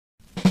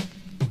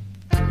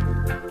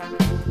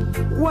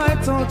Why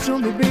torture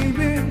me,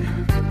 baby?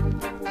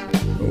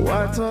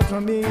 Why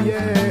torture me,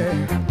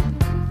 yeah?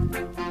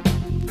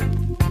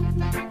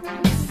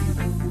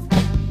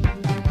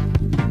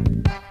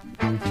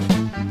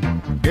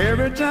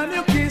 Every time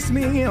you kiss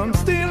me, I'm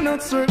still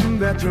not certain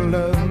that you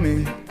love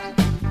me.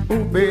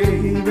 Oh,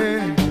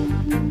 baby.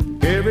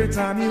 Every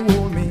time you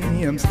hold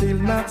me, I'm still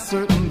not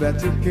certain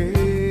that you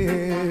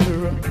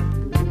care.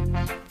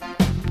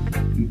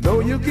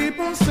 Though you keep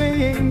on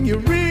saying you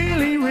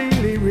really,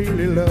 really,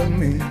 really love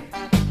me.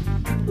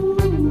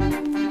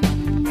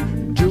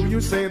 Do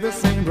you say the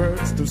same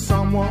words to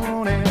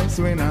someone else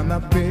when I'm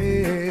not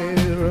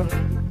there?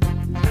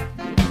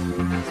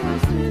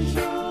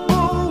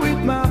 Oh,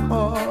 with my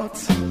heart,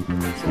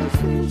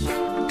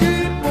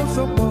 keep on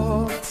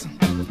support.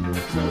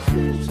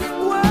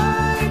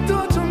 Why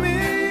torture me?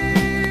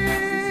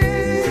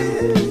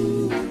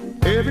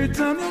 Every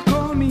time you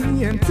call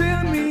me and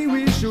tell me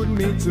we should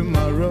meet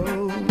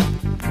tomorrow,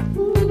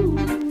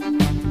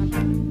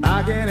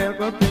 I can't help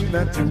but think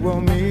that you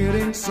are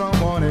meeting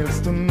someone else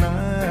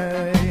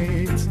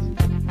tonight.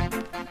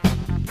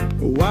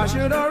 Why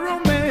should our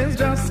romance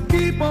just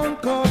keep on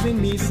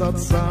causing me such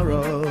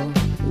sorrow?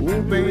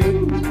 Oh,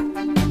 babe,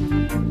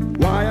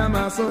 why am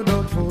I so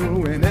doubtful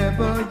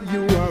whenever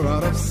you are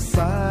out of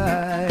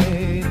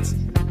sight?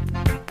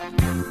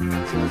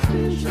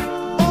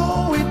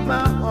 Oh, with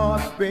my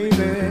heart,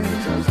 baby,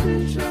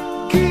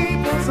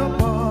 keep us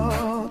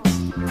apart.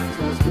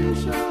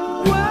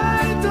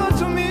 Why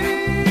torture me?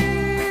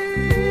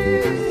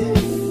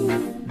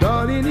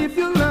 Darling, if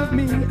you love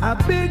me, I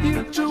beg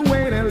you to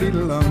wait a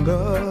little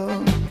longer.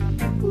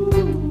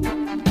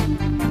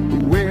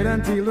 Wait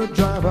until I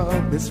drive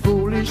out this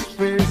foolish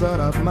phase out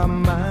of my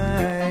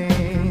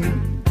mind.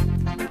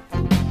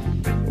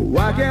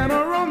 Why can't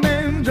our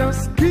romance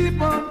just keep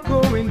on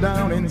going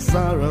down in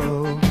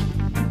sorrow?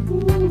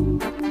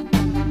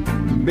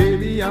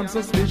 Baby, I'm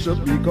suspicious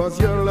because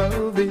your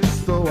love is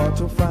so hard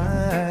to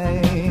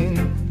find.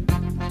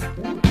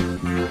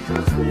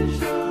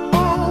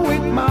 Oh,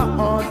 with my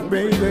heart,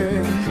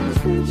 baby,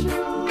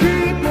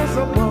 keep us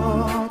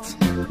apart.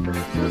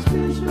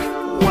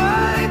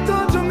 Why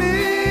torture me?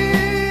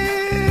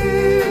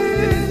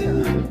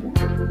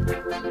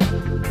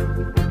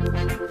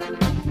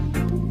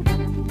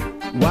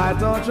 Why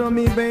torture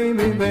me,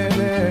 baby,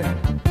 baby?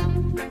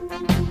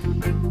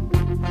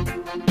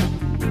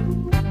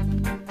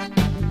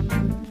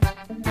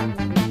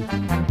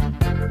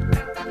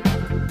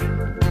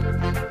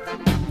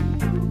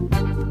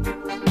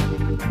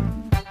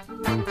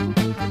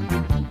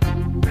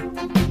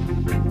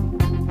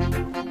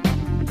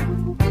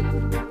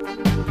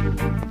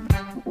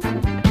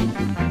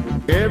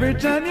 Every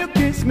time you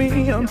kiss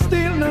me, I'm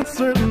still not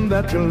certain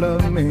that you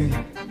love me.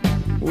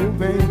 Oh,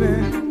 baby.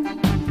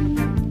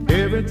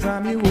 Every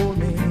time you hold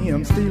me,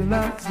 I'm still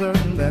not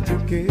certain that you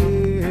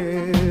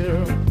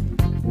care.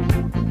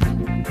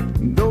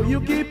 Though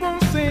you keep on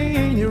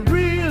saying you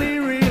really,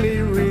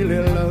 really, really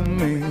love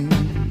me.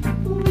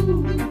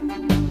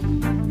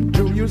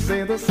 Do you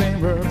say the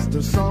same words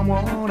to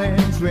someone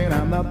else when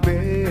I'm not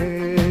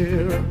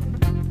there?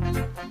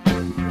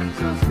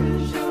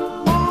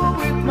 Oh,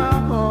 with my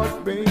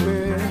heart,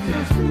 baby,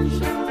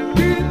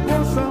 keep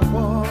us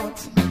apart.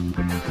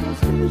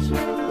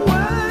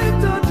 Why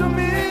torture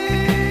me?